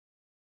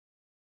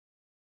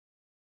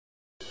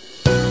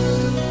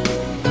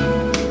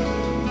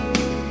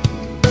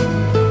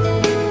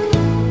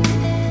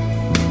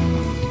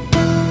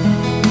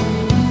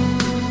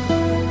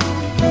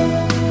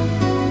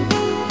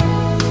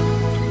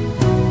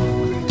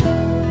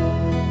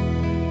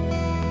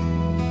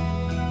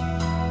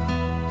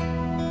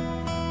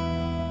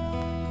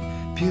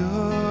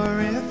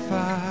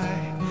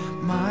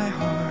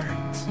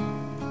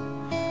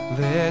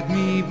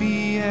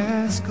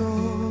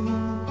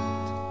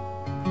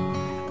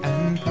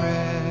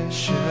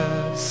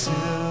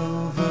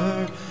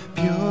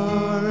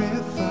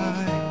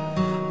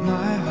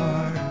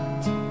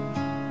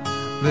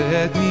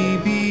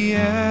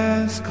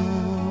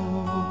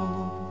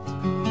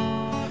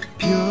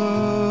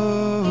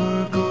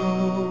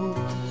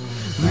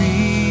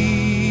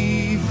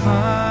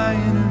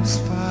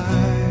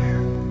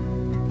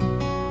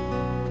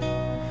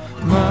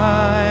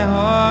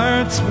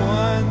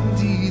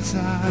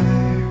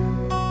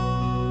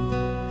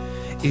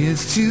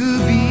is to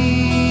be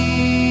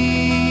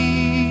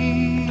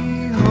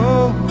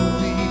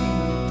holy,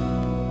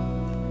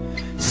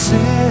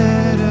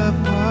 set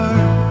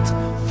apart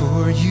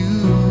for you,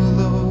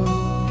 Lord.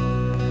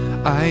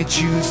 I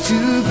choose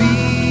to be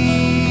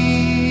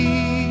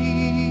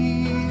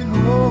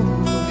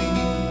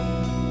holy,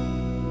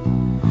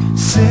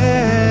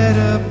 set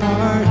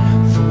apart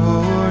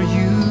for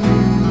you,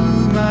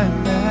 my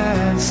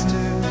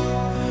Master,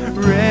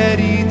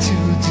 ready to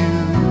do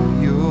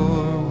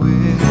your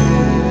will.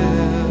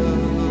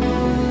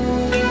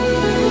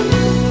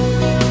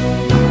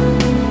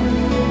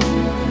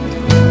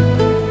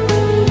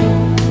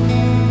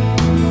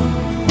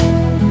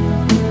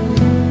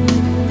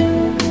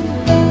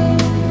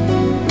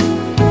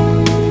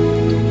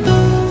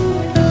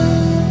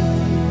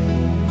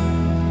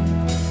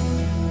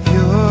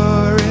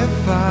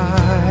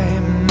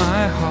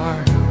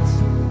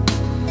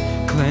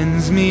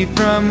 Cleanse me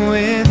from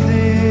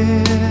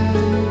within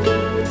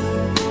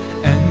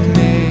and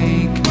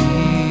make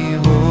me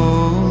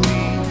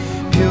holy.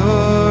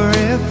 Purify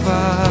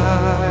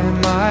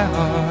my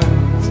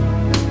heart,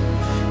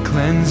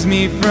 cleanse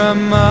me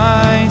from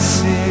my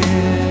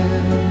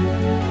sin.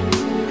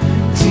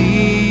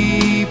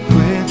 Deep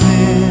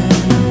within,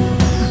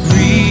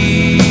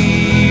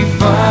 refiner's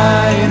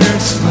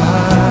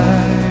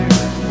fire,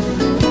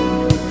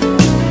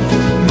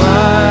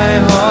 my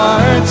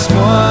heart's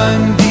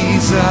one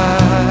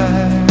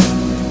desire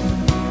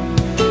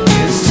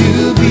is to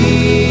be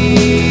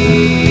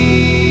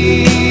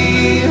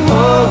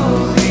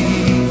holy,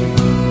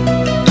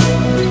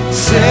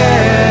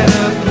 set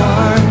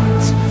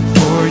apart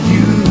for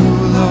you,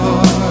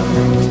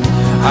 Lord.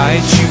 I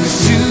choose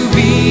to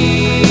be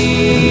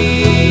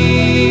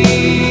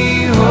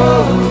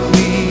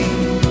holy,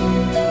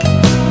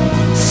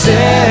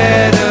 set